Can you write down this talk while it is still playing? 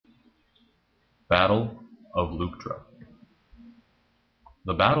Battle of Leuctra.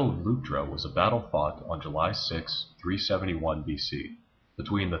 The Battle of Leuctra was a battle fought on July 6, 371 BC,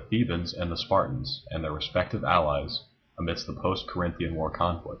 between the Thebans and the Spartans and their respective allies amidst the post-Corinthian War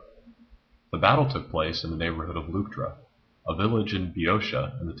conflict. The battle took place in the neighborhood of Leuctra, a village in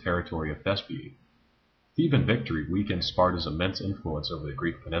Boeotia in the territory of Thespiae. Theban victory weakened Sparta's immense influence over the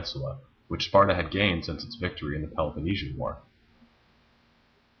Greek peninsula, which Sparta had gained since its victory in the Peloponnesian War.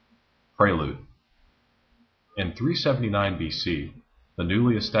 Prelude. In 379 BC, the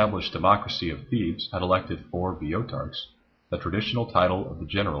newly established democracy of Thebes had elected 4 Boeotarchs, the traditional title of the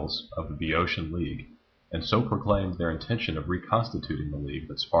generals of the Boeotian League, and so proclaimed their intention of reconstituting the league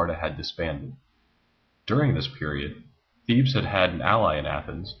that Sparta had disbanded. During this period, Thebes had had an ally in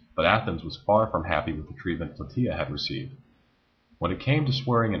Athens, but Athens was far from happy with the treatment Plataea had received. When it came to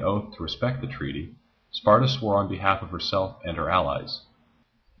swearing an oath to respect the treaty, Sparta swore on behalf of herself and her allies.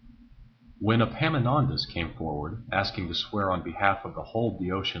 When Epaminondas came forward asking to swear on behalf of the whole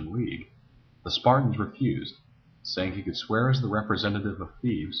Boeotian League, the Spartans refused, saying he could swear as the representative of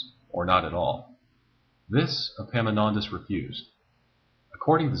Thebes or not at all. This Epaminondas refused.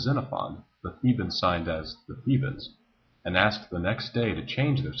 According to Xenophon, the Thebans signed as the Thebans, and asked the next day to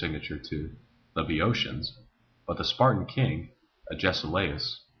change their signature to the Boeotians, but the Spartan king,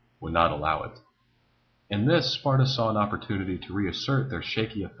 Agesilaus, would not allow it. In this, Sparta saw an opportunity to reassert their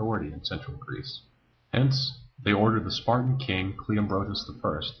shaky authority in central Greece. Hence, they ordered the Spartan king Cleombrotus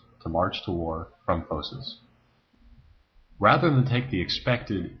I to march to war from Phocis. Rather than take the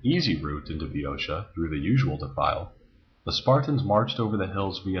expected, easy route into Boeotia through the usual defile, the Spartans marched over the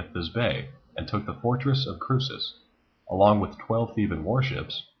hills via Thisbe and took the fortress of Crusis, along with 12 Theban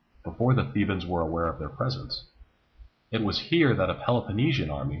warships, before the Thebans were aware of their presence. It was here that a Peloponnesian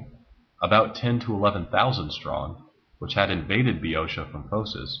army, about 10 to 11,000 strong, which had invaded Boeotia from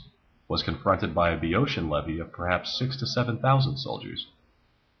Phocis, was confronted by a Boeotian levy of perhaps 6 to 7,000 soldiers.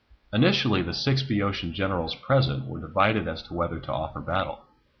 Initially, the 6 Boeotian generals present were divided as to whether to offer battle,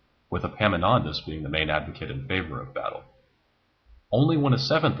 with Epaminondas being the main advocate in favor of battle. Only when a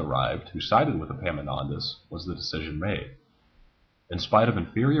 7th arrived, who sided with Epaminondas, was the decision made. In spite of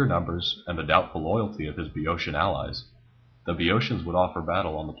inferior numbers and the doubtful loyalty of his Boeotian allies, the Boeotians would offer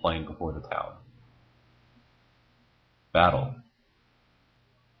battle on the plain before the town. Battle.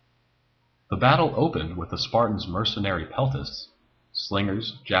 The battle opened with the Spartans' mercenary peltasts,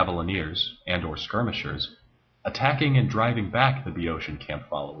 slingers, javelineers, and/or skirmishers, attacking and driving back the Boeotian camp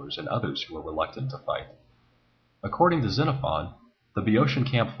followers and others who were reluctant to fight. According to Xenophon, the Boeotian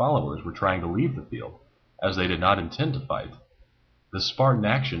camp followers were trying to leave the field, as they did not intend to fight. This Spartan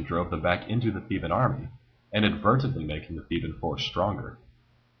action drove them back into the Theban army, inadvertently making the Theban force stronger.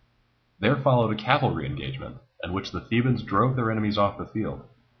 There followed a cavalry engagement, in which the Thebans drove their enemies off the field.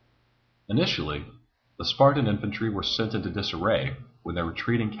 Initially, the Spartan infantry were sent into disarray when their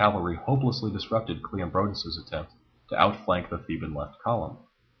retreating cavalry hopelessly disrupted Cleombrotus' attempt to outflank the Theban left column.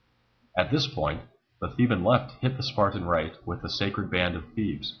 At this point, the Theban left hit the Spartan right with the sacred band of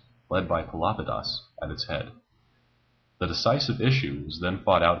Thebes, led by Pelopidas, at its head. The decisive issue was then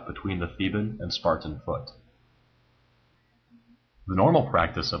fought out between the Theban and Spartan foot. The normal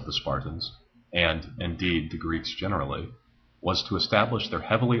practice of the Spartans, and indeed the Greeks generally, was to establish their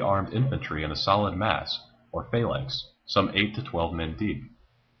heavily armed infantry in a solid mass, or phalanx, some 8 to 12 men deep.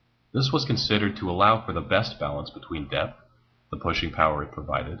 This was considered to allow for the best balance between depth, the pushing power it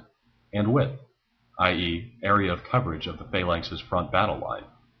provided, and width, i.e., area of coverage of the phalanx's front battle line.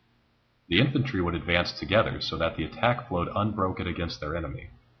 The infantry would advance together so that the attack flowed unbroken against their enemy.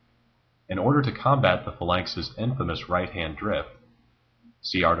 In order to combat the phalanx's infamous right-hand drift,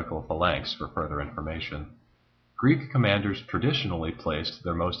 see article Phalanx for further information, Greek commanders traditionally placed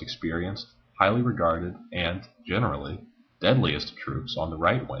their most experienced, highly regarded, and, generally, deadliest troops on the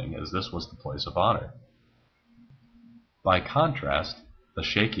right wing, as this was the place of honor. By contrast, the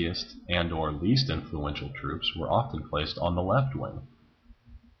shakiest and/or least influential troops were often placed on the left wing.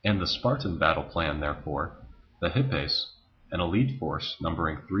 In the Spartan battle plan, therefore, the Hippes, an elite force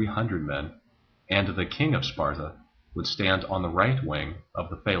numbering 300 men, and the king of Sparta would stand on the right wing of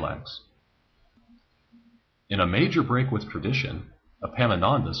the phalanx. In a major break with tradition,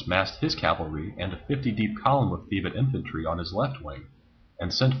 Epaminondas massed his cavalry and a 50-deep column of Theban infantry on his left wing,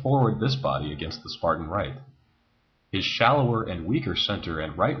 and sent forward this body against the Spartan right. His shallower and weaker center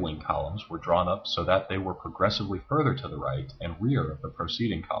and right-wing columns were drawn up so that they were progressively further to the right and rear of the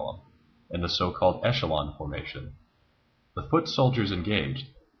proceeding column, in the so-called echelon formation. The foot soldiers engaged,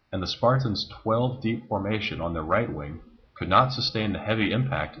 and the Spartans' 12-deep formation on their right wing could not sustain the heavy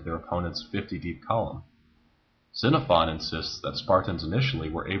impact of their opponent's 50-deep column. Xenophon insists that Spartans initially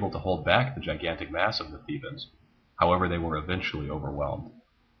were able to hold back the gigantic mass of the Thebans, however they were eventually overwhelmed.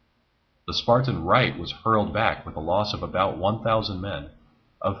 The Spartan right was hurled back with a loss of about 1,000 men,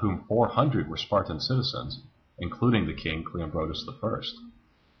 of whom 400 were Spartan citizens, including the king Cleombrotus I.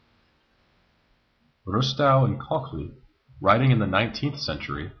 Rustow and Cochley, writing in the 19th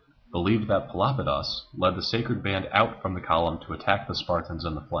century, believed that Pelopidas led the sacred band out from the column to attack the Spartans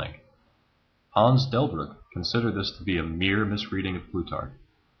in the flank. Hans Delbrück considered this to be a mere misreading of Plutarch.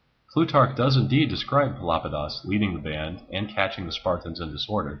 Plutarch does indeed describe Pelopidas leading the band and catching the Spartans in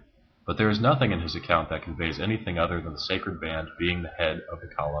disorder, but there is nothing in his account that conveys anything other than the sacred band being the head of the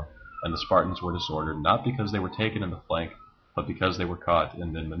column, and the Spartans were disordered not because they were taken in the flank, but because they were caught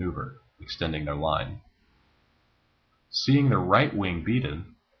in mid-maneuver, extending their line. Seeing their right wing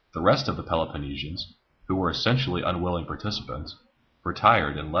beaten, the rest of the Peloponnesians, who were essentially unwilling participants,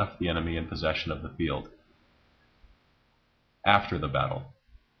 retired and left the enemy in possession of the field. After the battle.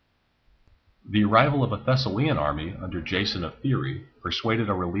 The arrival of a Thessalian army under Jason of Therai persuaded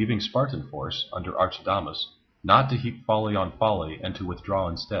a relieving Spartan force under Archidamus not to heap folly on folly and to withdraw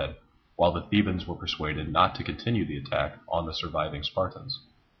instead, while the Thebans were persuaded not to continue the attack on the surviving Spartans.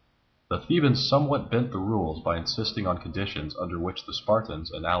 The Thebans somewhat bent the rules by insisting on conditions under which the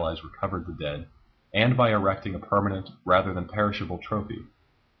Spartans and allies recovered the dead, and by erecting a permanent rather than perishable trophy,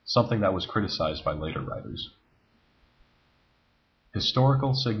 something that was criticized by later writers.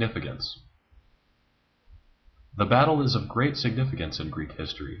 Historical significance. The battle is of great significance in Greek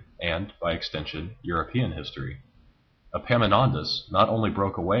history, and, by extension, European history. Epaminondas not only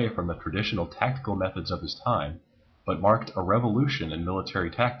broke away from the traditional tactical methods of his time, but marked a revolution in military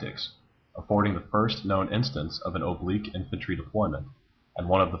tactics, affording the first known instance of an oblique infantry deployment, and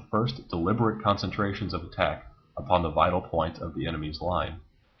one of the first deliberate concentrations of attack upon the vital point of the enemy's line.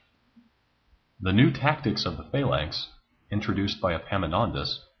 The new tactics of the phalanx, introduced by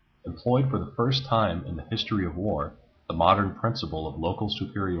Epaminondas, employed for the first time in the history of war the modern principle of local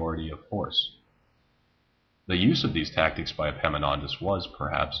superiority of force. The use of these tactics by Epaminondas was,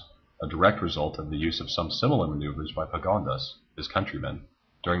 perhaps, a direct result of the use of some similar maneuvers by Pagondas, his countrymen,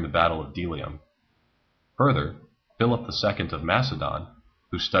 during the Battle of Delium. Further, Philip II of Macedon,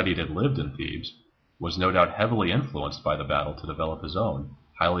 who studied and lived in Thebes, was no doubt heavily influenced by the battle to develop his own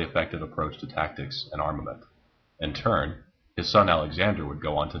highly effective approach to tactics and armament. In turn, his son Alexander would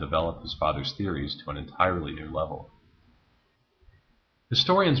go on to develop his father's theories to an entirely new level.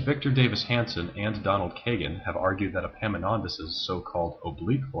 Historians Victor Davis Hanson and Donald Kagan have argued that Epaminondas' so-called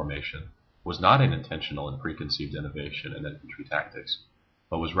oblique formation was not an intentional and preconceived innovation in infantry tactics,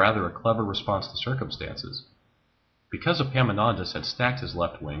 but was rather a clever response to circumstances. Because Epaminondas had stacked his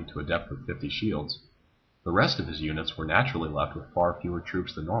left wing to a depth of 50 shields, the rest of his units were naturally left with far fewer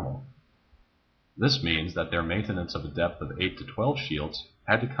troops than normal. This means that their maintenance of a depth of 8 to 12 shields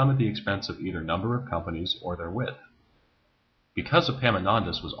had to come at the expense of either number of companies or their width. Because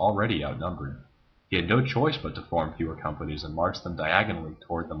Epaminondas was already outnumbered, he had no choice but to form fewer companies and march them diagonally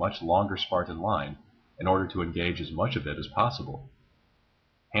toward the much longer Spartan line in order to engage as much of it as possible.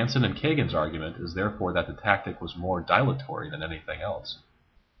 Hanson and Kagan's argument is therefore that the tactic was more dilatory than anything else.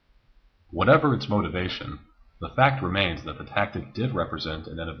 Whatever its motivation, the fact remains that the tactic did represent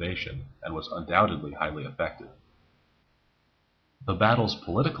an innovation and was undoubtedly highly effective. The battle's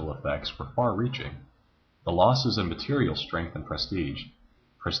political effects were far-reaching. The losses in material strength and prestige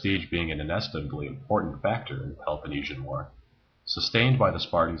being an inestimably important factor in the Peloponnesian War, sustained by the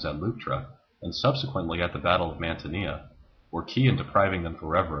Spartans at Leuctra and subsequently at the Battle of Mantinea, were key in depriving them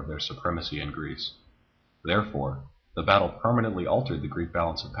forever of their supremacy in Greece. Therefore, the battle permanently altered the Greek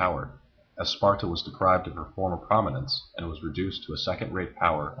balance of power, as Sparta was deprived of her former prominence and was reduced to a second-rate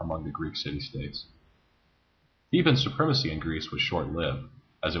power among the Greek city-states. Theban supremacy in Greece was short-lived,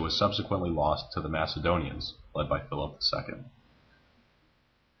 as it was subsequently lost to the Macedonians, led by Philip II.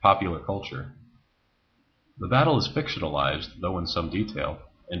 Popular culture. The battle is fictionalized, though in some detail,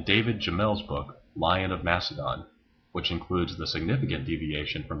 in David Gemel's book, Lion of Macedon, which includes the significant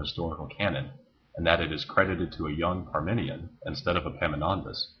deviation from historical canon, and that it is credited to a young Parmenion instead of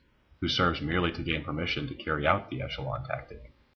Epaminondas, who serves merely to gain permission to carry out the echelon tactic.